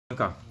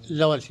Ka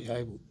Lawal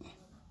Shaibu.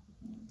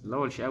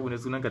 Lawal Sha'ibu ne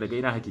sunanka, daga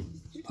ina hake?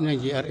 Nan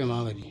GRA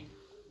Mamadi.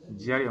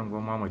 Jiyar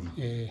Yangon Mamadi.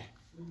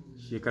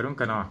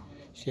 Shekarunka nawa?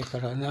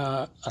 Shekara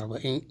na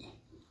 40.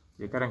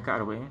 Shekaranka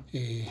 40?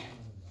 Eh,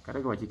 Ka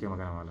daga baki kai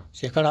magana malam.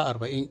 shekara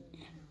 40.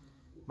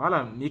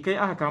 Malam, ni kai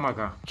aka kama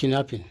ka?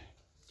 Kidnafin.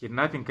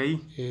 Kidnafin kai?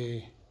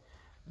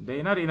 Da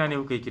ina ne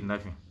kuka yi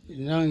kidnafin?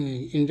 Nan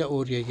inda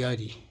Oriya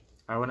gadi.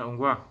 A wani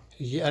unguwa?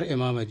 GRA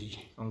Mamadi.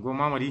 Unguwar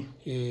Mamadi?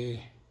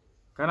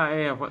 Kana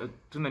iya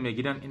tuna mai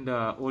gidan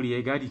inda Ori ya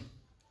yi gadi?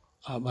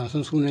 A ban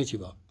san sunan shi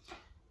ba.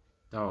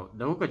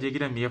 Da kuka je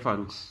gidan me ya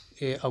faru?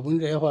 Abun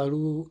da ya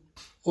faru,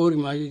 Ori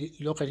ma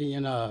lokacin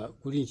yana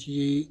gurin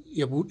shi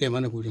ya buɗe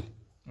mana gurin.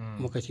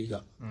 Muka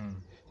shiga.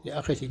 Da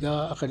aka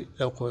shiga aka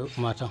ɗauko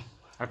matan.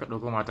 Aka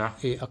ɗauko mata?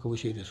 Aka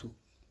wuce da su.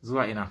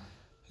 Zuwa ina?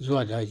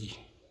 Zuwa daji.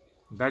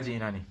 Daji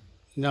ina ne?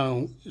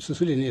 Nan su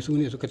ne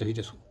suka tafi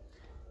da su.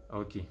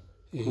 Ok.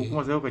 Ko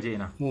kuma sai kuka je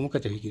ina? Mu muka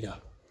tafi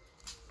gida.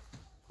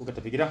 Kuka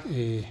tafi gida?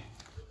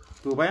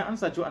 To bayan an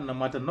saci wannan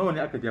matan nawa ne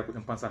aka biya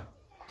kuɗin fansa?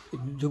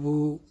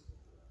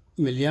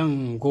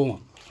 Miliyan 10.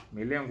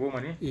 Miliyan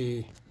 10 ne?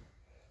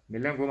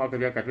 Miliyan 10 aka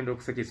biya kafin da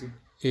ku sake su?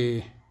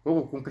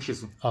 Ko kun kashe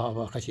su? A'a,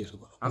 ba kashe su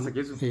ba. An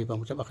sake su? Ba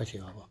mu taɓa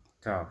kashewa ba.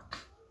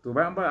 To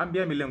bayan an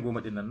biya miliyan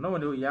 10 din nan nawa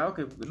ne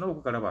nawa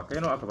kuka raba?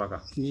 Kai nawa aka baka?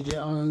 Ni dai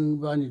an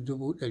bani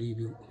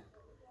 200,000.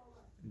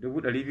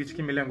 200,000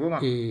 cikin miliyan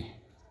 10?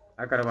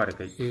 Aka raba da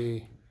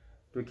kai?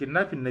 To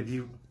kidnapping na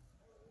biyu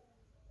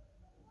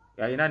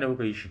ya ina ne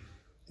kuka yi shi?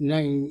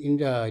 Nan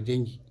inda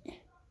dangi.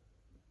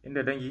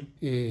 Inda dangi?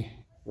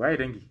 Waye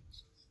dangi?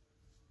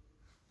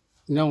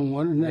 Nan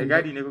wannan. Mai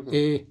gadi ne kuka?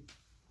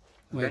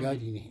 Mai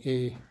gadi ne.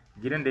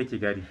 Gidan da yake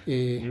gadi?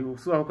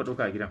 Su kuka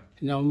ɗauka a gidan?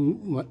 Nan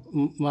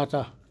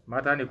mata.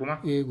 Mata ne kuma?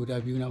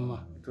 Guda biyu nan ma.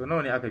 To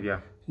nawa ne aka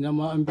biya? Nan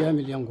ma an biya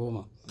miliyan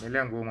 10.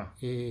 Miliyan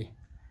 10?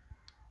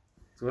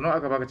 To nawa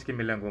aka baka cikin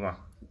miliyan 10?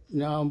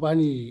 Na an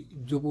bani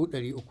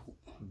 300,000.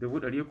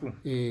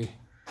 300,000?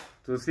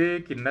 To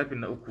sai kidnapping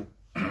na uku?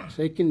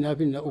 Sai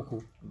kidnapping na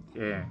uku.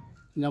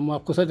 Nan ma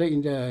kusa da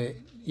inda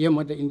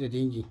yamma da inda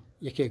dangi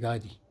yake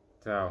gadi.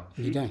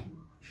 Gidan.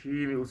 Shi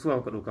mai usuwa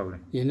kuka ɗauka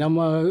wurin?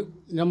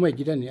 Nan mai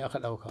gidan ne aka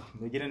ɗauka.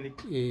 Mai gidan ne?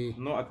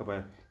 Nawa aka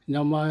bayar?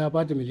 Nan ma ya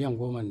bada miliyan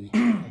 10 ne.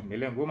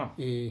 Miliyan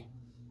 10?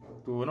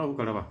 To nawa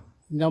kuka raba?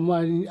 Nan ma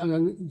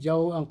an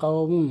jawo an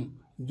kawo mun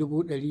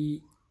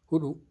 400,000.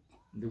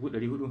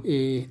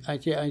 400,000?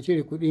 An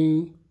cire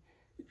kuɗin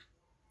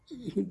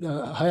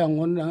hayan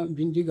wannan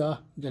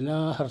bindiga da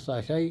na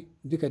harsashai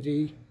duka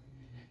dai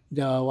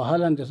da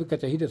wahalan da suka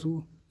tafi da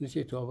su, na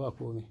ce to ba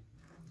komai.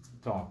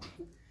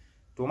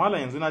 To malam,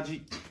 yanzu na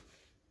ji,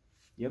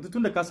 yanzu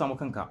tun da ka samu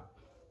kanka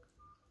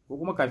ko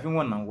kuma kafin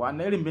wannan,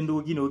 wa'annan irin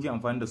bindigogi ne kuke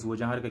amfani da su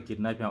wajen harkar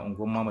kidnapping a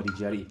unguwar Mamadi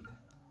GRA?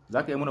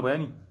 Za ka yi mana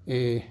bayani?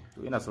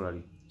 To ina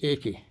saurari.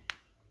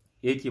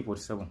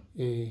 AK-47?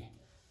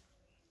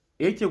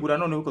 AK guda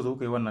nawa ne kuka zo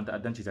kuka yi wannan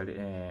ta'addanci tare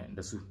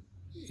da su?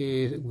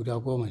 Guda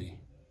 10 ne.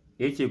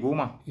 AK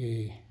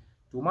 10?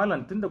 To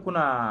malam, tunda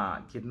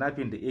kuna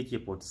kidnapping da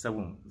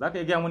AK-47, za ka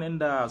iya gaya mana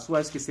inda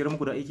suwa suke sayar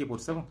muku da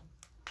AK-47?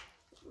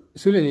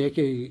 Sule ne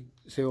yake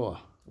sayowa.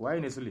 Waye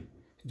ne Sule?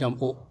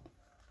 Dambo.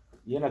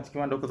 Yana cikin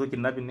wanda kuka zo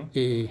kidnapping ne?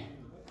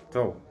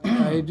 To.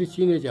 Ai duk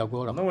shi ne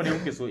jagora. Nawa ne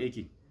kuke so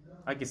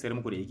ake sayar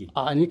muku da AK?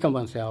 A ni kan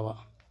ban saya ba.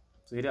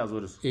 Sai dai a zo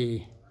da su?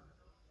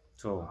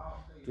 To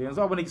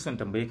yanzu abin da kisan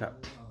tambaye ka.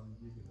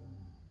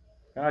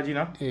 Kana ji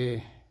na?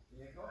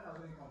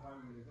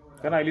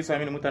 Kana lissa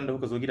mini mutanen da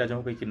kuka zo gidajen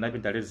kuka yi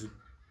kidnapping tare da su?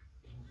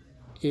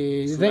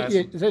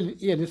 Zai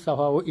iya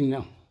lissafa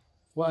wa'innan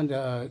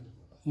wa'anda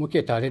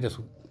muke tare da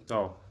su.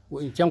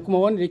 Wa'incan kuma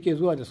wanda yake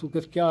zuwa da su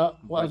gaskiya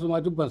wa'ansu ma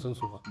duk ban san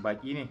su ba.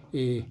 Baki ne?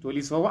 To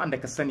lissafa wa'anda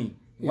ka sani,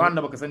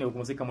 wa'anda baka sani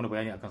kuma sai ka mana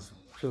bayani akan su.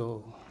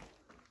 So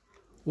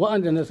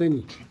wa'anda na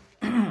sani,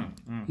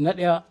 na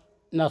ɗaya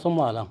na son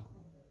malam.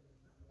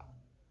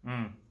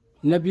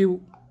 Na biyu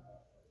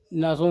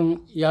na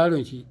son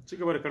yaron shi. Ci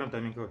gaba da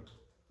karanta min kawai.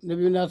 Na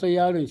biyu na son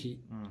yaron shi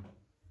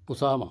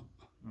Usama.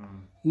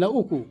 Na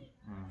uku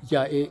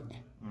Ja'e.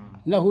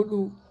 Na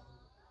hudu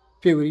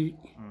Fewri.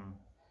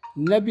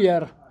 Na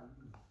biyar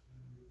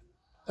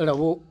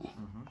Rabo.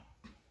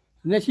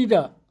 Na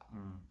shida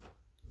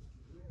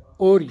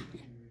Ori.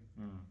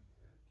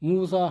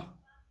 Musa.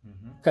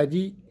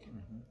 Kadi.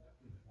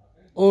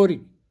 Ori.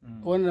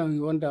 Wannan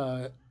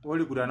wanda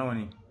Ori guda nawa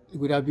ne?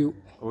 Guda biyu.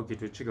 Ok,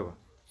 to ci gaba.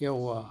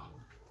 Yawwa.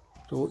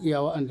 To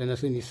iya wa'anda na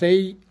sani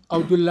sai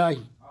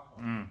Abdullahi.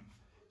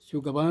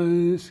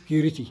 Shugaban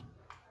security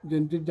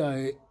don duk da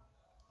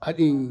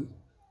haɗin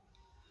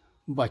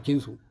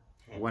bakinsu.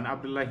 Wani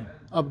Abdullahi?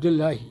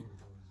 Abdullahi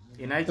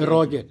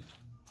Roget.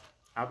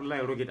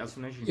 Abdullahi Roget a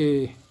sunan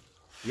shi?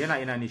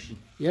 Yana ne shi?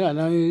 Yana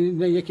nan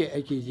yake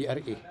aiki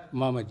GRA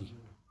Mamadi.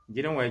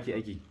 Gidan wa yake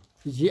aiki?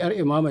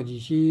 GRA Mamadi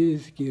shi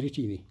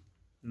security ne.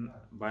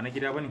 Ba na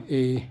gida ba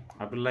ne?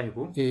 Abdullahi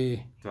ko?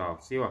 To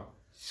sewa?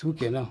 Su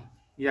kenan.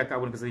 Iyaka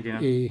abin ka sai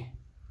kenan?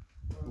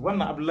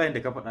 Wannan Abdullahi da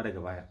ka faɗa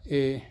daga baya.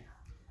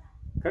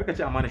 kar ka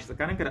ci amana shi,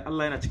 tsakaninka da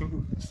Allah yana cikin ku.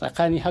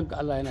 tsakani har ga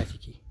Allah yana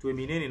ciki. To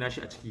menene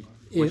nashi a ciki?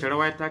 Wace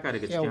rawa ya taka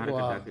daga cikin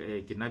harkar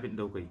kidnapping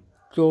da kai?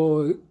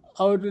 To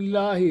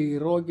Abdullahi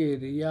Roge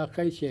ya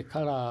kai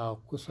shekara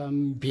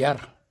kusan 5.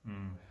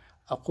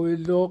 Akwai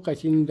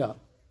lokacin da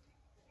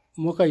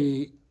muka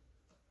yi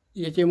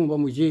ya ce mu ba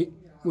mu je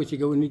mu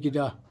shiga wani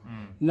gida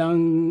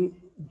nan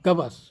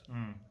gabas.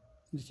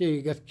 Da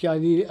ce gaskiya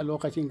ni a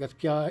lokacin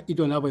gaskiya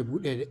idona bai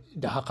bude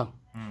da hakan.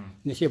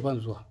 Na ce ban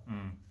zuwa.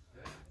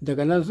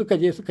 Daga nan suka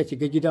je suka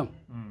shiga gidan.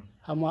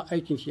 Amma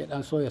aikin shi ya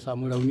dan so ya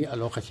samu rauni a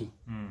lokacin.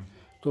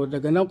 To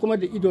daga nan kuma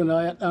da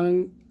idona ya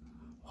dan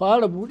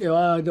fara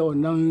budewa da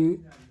wannan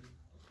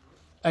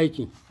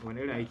aikin. Wani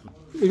irin aiki?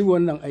 Irin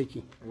wannan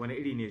aiki. Wani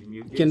iri ne?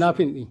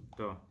 Kidnafin din.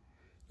 To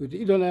da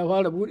idona ya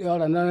fara budewa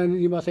ranar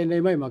ni ma sai na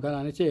yi mai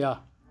magana na ce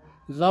ya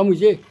za mu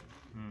je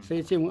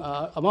sai ce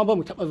amma ba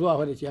mu taba zuwa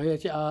fa da ce ya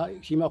ce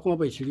shi ma kuma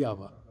bai shirya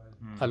ba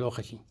a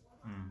lokacin.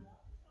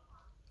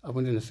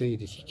 Abin da na sani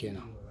da shi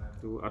kenan.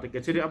 To a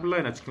takaice dai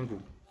Abdullahi na cikin ku.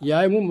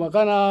 Ya yi mun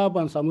magana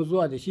ban samu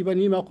zuwa da shi ba,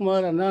 ni ma kuma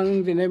ranar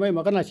da na yi mai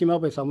magana shi ma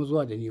bai samu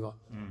zuwa da ni ba.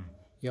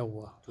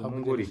 Yawwa. To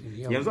mun gode.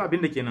 Yanzu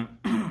abin da kenan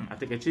a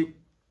takaice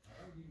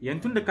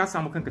yantun da ka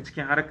samu kanka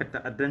cikin harkar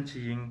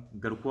ta'addancin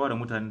garkuwa da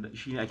mutane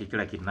shine ake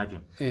kira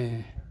kidnapping.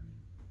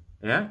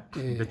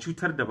 Da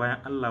cutar da bayan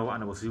Allah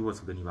wa'anda ba su yi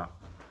wasu gani ba.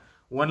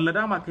 Wani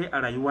ladama kai a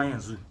rayuwa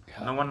yanzu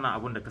na wannan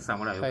abun da ka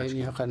samu rayuwa ciki?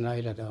 Ni hakan na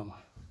yi ladama.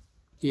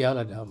 Iya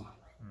ladama.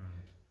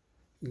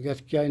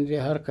 Gaskiya in dai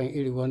harkan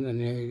iri wannan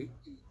ne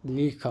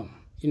ni kam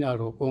ina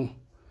roƙon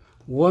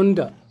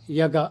wanda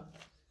ya ga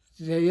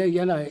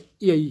yana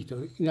iya yi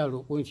to ina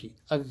roƙon shi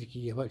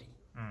arziki ya bari.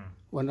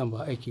 Wannan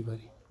ba aiki ba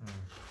ne.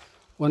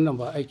 Wannan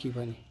ba aiki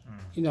ba ne.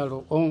 Ina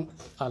roƙon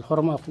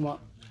alhorma kuma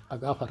a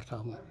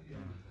gafarta mu.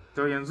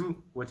 To yanzu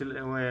wace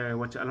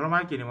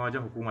alhorma ke nema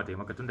wajen hukuma ta yi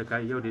maka tun da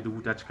yau da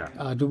 1000 ta cika?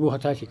 A 1000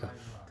 ta cika.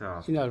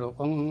 Ina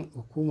roƙon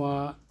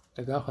hukuma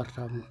ta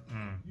gafarta mu.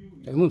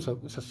 Da mun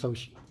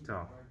sassauci.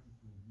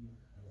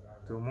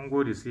 To mun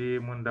gode sai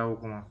mun dawo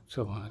kuma.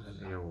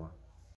 Subhanallah. Yawwa.